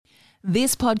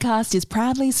This podcast is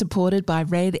proudly supported by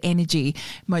Red Energy.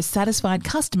 Most satisfied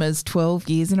customers 12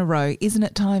 years in a row. Isn't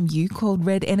it time you called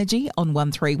Red Energy on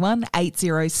 131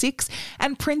 806?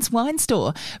 And Prince Wine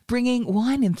Store, bringing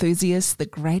wine enthusiasts the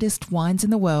greatest wines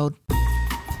in the world.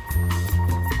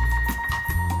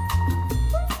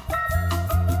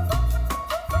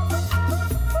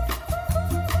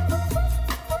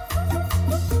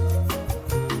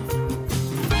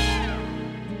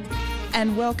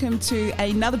 And welcome to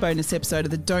another bonus episode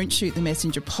of the Don't Shoot the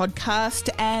Messenger podcast.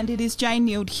 And it is Jane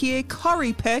Neild here.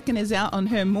 Corrie Perkin is out on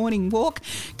her morning walk.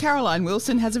 Caroline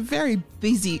Wilson has a very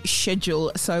busy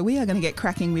schedule, so we are going to get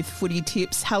cracking with footy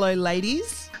tips. Hello,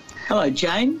 ladies. Hello,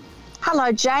 Jane.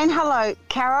 Hello, Jane. Hello,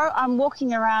 Caro. I'm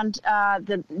walking around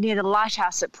near the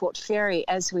lighthouse at Port Fairy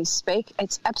as we speak.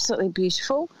 It's absolutely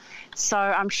beautiful. So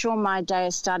I'm sure my day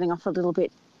is starting off a little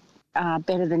bit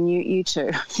better than you two,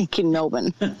 I think, in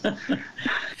Melbourne.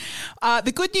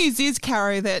 The good news is,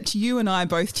 Caro, that you and I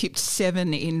both tipped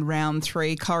 7 in round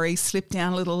 3. Corrie slipped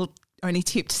down a little, only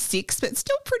tipped 6, but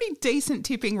still pretty decent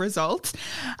tipping results.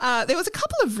 There was a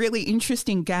couple of really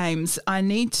interesting games. I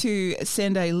need to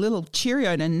send a little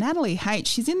cheerio to Natalie H.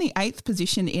 She's in the 8th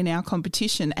position in our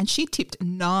competition and she tipped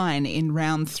 9 in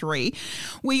round 3.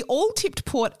 We all tipped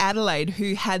Port Adelaide,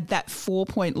 who had that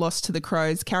 4-point loss to the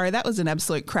Crows. Carrie, that was an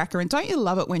absolute cracker. And don't you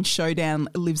love it when Showdown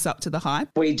lives up to the hype?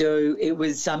 We do. It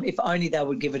was, if only they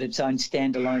would give it its own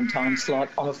standalone time slot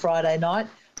on a Friday night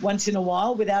once in a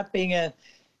while without being a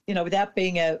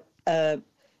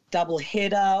double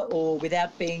header or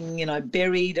without being,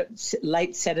 buried at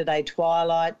late Saturday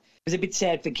twilight. It was a bit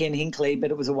sad for Ken Hinkley,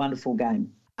 but it was a wonderful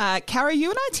game. Carrie, you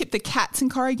and I tipped the Cats, and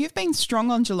Corrie, you've been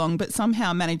strong on Geelong, but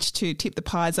somehow managed to tip the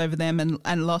Pies over them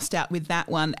and lost out with that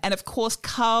one. And of course,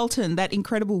 Carlton, that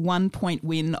incredible 1-point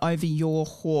win over your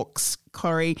Hawks,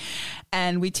 Corrie.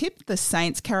 And we tipped the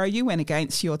Saints. Carrie, you went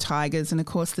against your Tigers, and of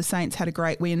course the Saints had a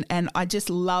great win. And I just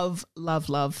love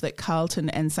that Carlton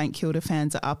and St Kilda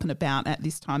fans are up and about at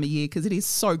this time of year because it is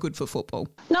so good for football.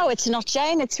 No, it's not,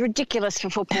 Jane. It's ridiculous for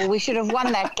football. We should have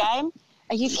won that game.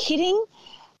 Are you kidding?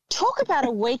 Talk about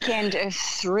a weekend of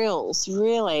thrills,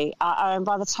 really.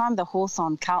 By the time the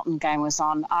Hawthorn-Carlton game was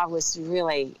on, I was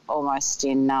really almost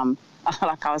in, I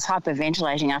was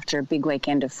hyperventilating after a big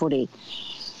weekend of footy.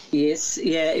 Yes,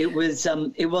 yeah, it was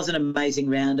an amazing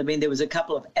round. I mean, there was a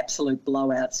couple of absolute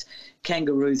blowouts.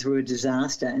 Kangaroos were a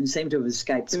disaster and seemed to have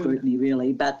escaped scrutiny,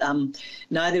 really. But,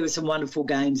 no, there were some wonderful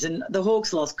games. And the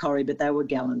Hawks lost, Corrie, but they were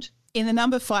gallant. In the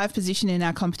number 5 position in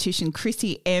our competition,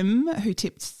 Chrissy M, who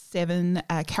tipped 7,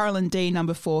 Carolyn D,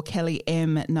 number 4, Kelly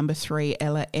M, number 3,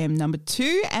 Ella M, number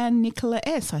 2, and Nicola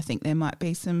S. I think there might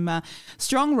be some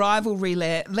strong rivalry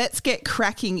there. Let's get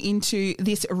cracking into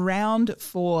this round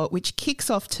 4, which kicks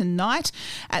off tonight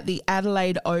at the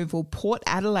Adelaide Oval. Port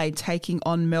Adelaide taking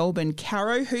on Melbourne.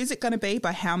 Caro, who's it going to be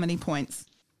by how many points?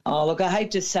 Oh, look, I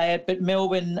hate to say it, but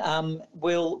Melbourne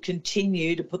will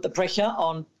continue to put the pressure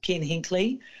on Ken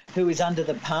Hinkley, who is under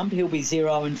the pump. He'll be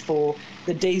 0-4.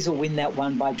 The D's will win that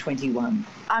one by 21.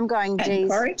 I'm going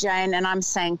D's, Jane, and I'm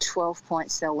saying 12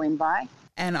 points they'll win by.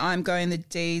 And I'm going the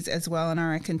D's as well, and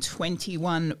I reckon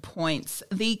 21 points.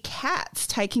 The Cats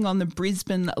taking on the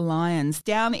Brisbane Lions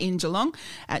down in Geelong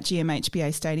at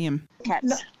GMHBA Stadium. Cats.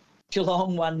 No.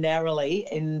 Geelong won narrowly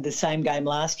in the same game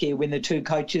last year when the two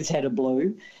coaches had a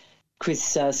blue, Chris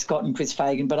Scott and Chris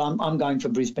Fagan, but I'm going for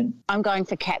Brisbane. I'm going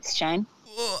for Cats, Jane.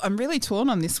 I'm really torn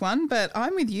on this one, but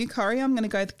I'm with you, Corrie. I'm going to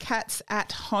go the Cats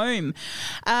at home.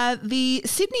 The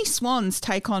Sydney Swans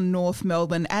take on North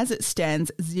Melbourne. As it stands,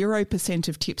 0%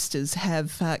 of tipsters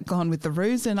have gone with the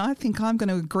Roos, and I think I'm going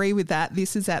to agree with that.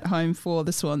 This is at home for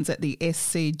the Swans at the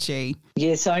SCG.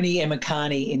 Yes, only Emma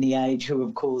Carney in The Age, who,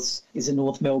 of course, is a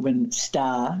North Melbourne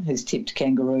star, has tipped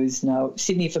Kangaroos. No,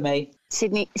 Sydney for me.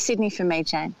 Sydney for me,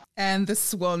 Jane. And the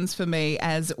Swans for me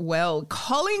as well.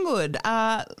 Collingwood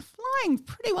are flying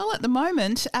pretty well at the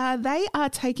moment. They are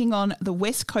taking on the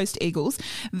West Coast Eagles.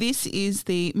 This is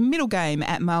the middle game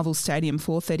at Marvel Stadium,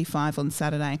 4:35 on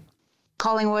Saturday.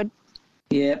 Collingwood.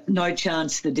 Yeah, no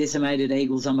chance the decimated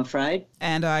Eagles, I'm afraid.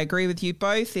 And I agree with you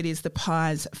both. It is the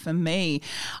Pies for me.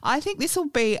 I think this will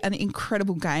be an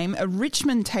incredible game.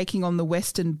 Richmond taking on the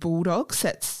Western Bulldogs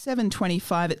at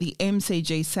 7:25 at the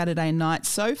MCG Saturday night.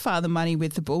 So far the money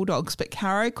with the Bulldogs, but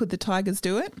Caro, could the Tigers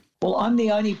do it? Well, I'm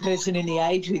the only person in The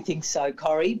Age who thinks so,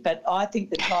 Corrie, but I think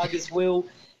the Tigers will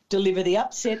deliver the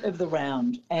upset of the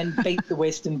round and beat the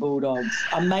Western Bulldogs.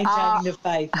 I'm maintaining the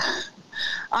faith.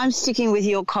 I'm sticking with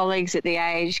your colleagues at The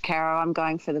Age, Caro. I'm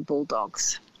going for the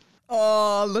Bulldogs.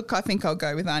 Oh, look, I think I'll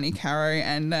go with Auntie Caro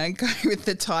and go with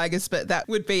the Tigers, but that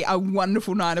would be a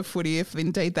wonderful night of footy if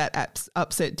indeed that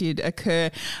upset did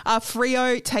occur.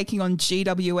 Freo taking on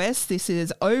GWS. This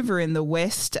is over in the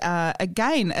West.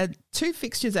 Again, two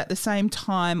fixtures at the same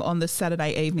time on the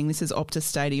Saturday evening. This is Optus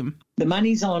Stadium. The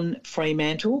money's on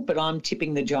Fremantle, but I'm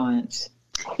tipping the Giants.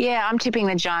 Yeah, I'm tipping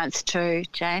the Giants too,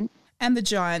 Jane. And the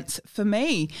Giants for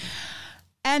me.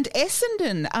 And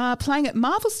Essendon are playing at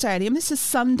Marvel Stadium. This is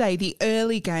Sunday, the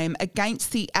early game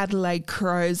against the Adelaide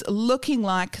Crows, looking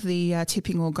like the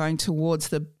tipping all going towards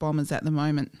the Bombers at the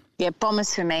moment. Yeah,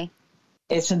 Bombers for me.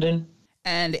 Essendon.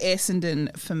 And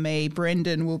Essendon for me.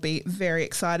 Brendan will be very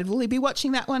excited. Will he be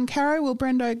watching that one, Caro? Will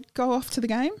Brendo go off to the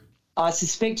game? I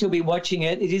suspect he'll be watching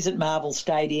it. It is at Marvel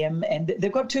Stadium, and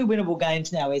they've got two winnable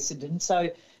games now, Essendon, so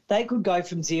they could go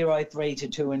from 0-3 to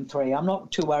 2-3. I'm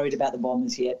not too worried about the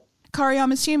Bombers yet. Corey,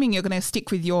 I'm assuming you're going to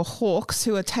stick with your Hawks,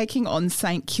 who are taking on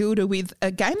St Kilda with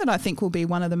a game that I think will be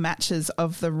one of the matches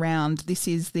of the round. This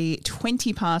is the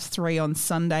 3:20 on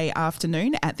Sunday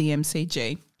afternoon at the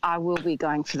MCG. I will be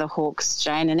going for the Hawks,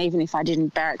 Jane, and even if I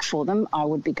didn't barrack for them, I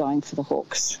would be going for the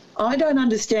Hawks. I don't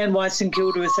understand why St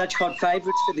Kilda are such hot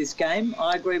favourites for this game.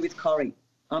 I agree with Corey.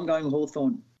 I'm going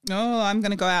Hawthorn. Oh, I'm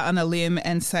going to go out on a limb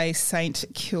and say St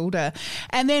Kilda.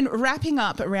 And then wrapping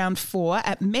up round 4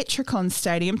 at Metricon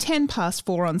Stadium,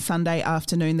 4:10 on Sunday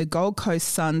afternoon, the Gold Coast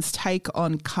Suns take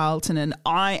on Carlton, and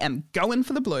I am going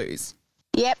for the Blues.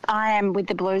 Yep, I am with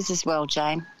the Blues as well,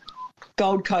 Jane.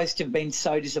 Gold Coast have been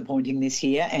so disappointing this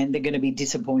year, and they're going to be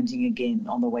disappointing again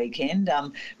on the weekend.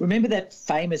 Remember that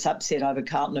famous upset over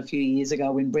Carlton a few years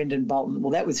ago when Brendan Bolton,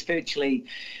 well, that was virtually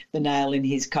the nail in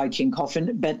his coaching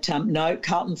coffin. But no,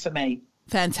 Carlton for me.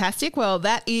 Fantastic. Well,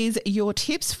 that is your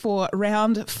tips for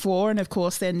round 4. And, of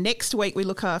course, then next week we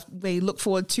look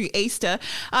forward to Easter.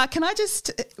 Can I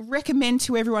just recommend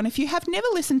to everyone, if you have never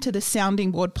listened to the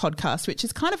Sounding Board podcast, which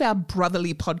is kind of our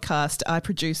brotherly podcast I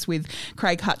produce with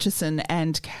Craig Hutchison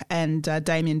and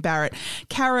Damien Barrett.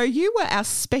 Caro, you were our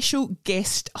special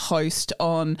guest host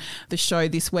on the show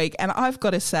this week. And I've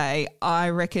got to say, I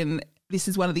reckon this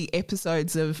is one of the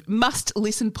episodes of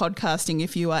must-listen podcasting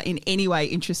if you are in any way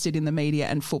interested in the media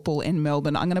and football in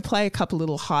Melbourne. I'm going to play a couple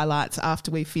little highlights after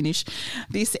we finish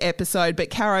this episode. But,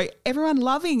 Caro, everyone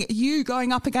loving you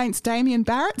going up against Damien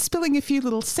Barrett, spilling a few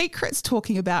little secrets,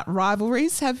 talking about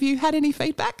rivalries. Have you had any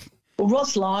feedback? Well,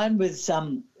 Ross Lyon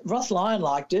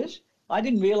liked it. I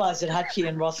didn't realise that Hutchie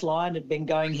and Ross Lyon had been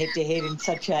going head-to-head in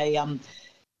such a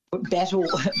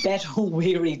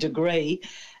battle-weary degree.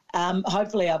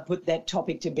 Hopefully I'll put that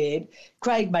topic to bed.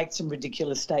 Craig makes some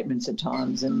ridiculous statements at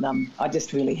times, and I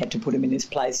just really had to put him in his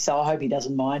place. So I hope he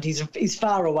doesn't mind. He's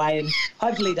far away, and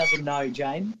hopefully he doesn't know,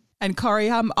 Jane. And Corey,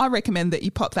 I recommend that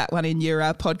you pop that one in your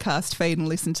podcast feed and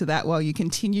listen to that while you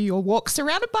continue your walk,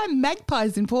 surrounded by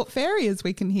magpies in Port Fairy, as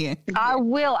we can hear. I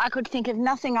will. I could think of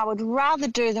nothing I would rather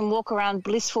do than walk around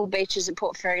blissful beaches at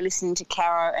Port Fairy listening to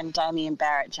Caro and Damien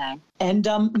Barrett, Jane. And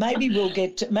maybe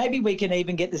we can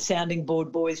even get the Sounding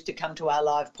Board boys to come to our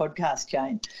live podcast,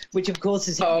 Jane, which of course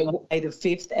is on May the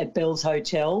 5th at Bell's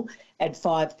Hotel at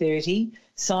 5:30.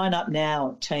 Sign up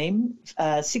now, team.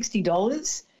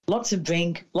 $60. Lots of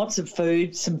drink, lots of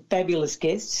food, some fabulous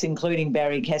guests, including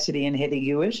Barry Cassidy and Heather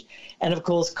Hewitt, and, of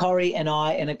course, Corey and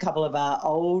I and a couple of our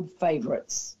old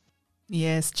favourites.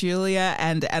 Yes, Julia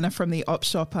and Anna from the Op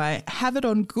Shop. I have it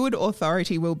on good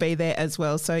authority. Will be there as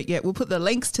well. So, yeah, we'll put the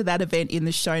links to that event in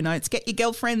the show notes. Get your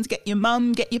girlfriends, get your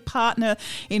mum, get your partner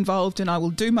involved, and I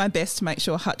will do my best to make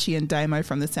sure Hutchie and Damo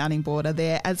from the Sounding Board are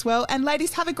there as well. And,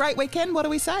 ladies, have a great weekend. What do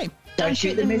we say? Don't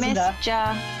shoot the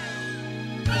messenger.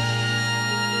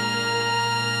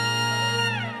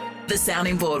 The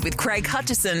Sounding Board with Craig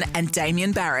Hutchison and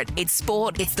Damien Barrett. It's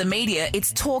sport, it's the media,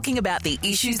 it's talking about the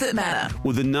issues that matter.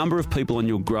 Will the number of people on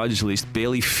your grudge list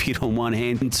barely fit on one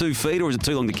hand and 2 feet, or is it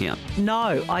too long to count?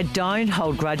 No, I don't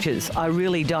hold grudges. I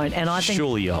really don't. And I think,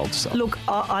 surely you hold some. Look,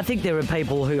 I think there are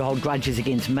people who hold grudges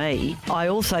against me. I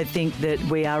also think that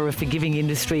we are a forgiving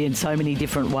industry in so many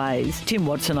different ways. Tim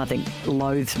Watson, I think,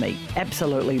 loathes me,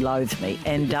 absolutely loathes me.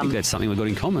 And I think that's something we've got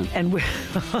in common. And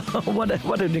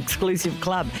what an exclusive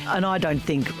club. And I don't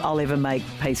think I'll ever make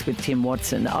peace with Tim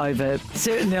Watson over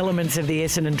certain elements of the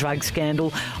Essendon drug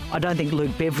scandal. I don't think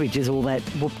Luke Beveridge is all that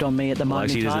whooped on me at the moment.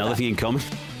 Actually, there's another thing in common.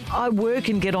 I work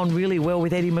and get on really well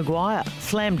with Eddie Maguire.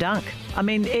 Slam dunk. I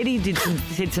mean, Eddie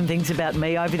said some things about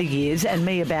me over the years and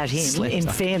me about him, Slam in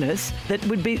dunk. fairness, that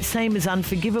would seem as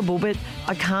unforgivable, but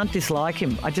I can't dislike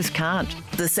him. I just can't.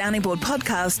 The Sounding Board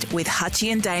podcast with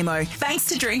Hutchie and Damo. Thanks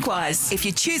to Drinkwise. If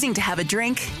you're choosing to have a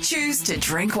drink, choose to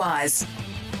drink wise.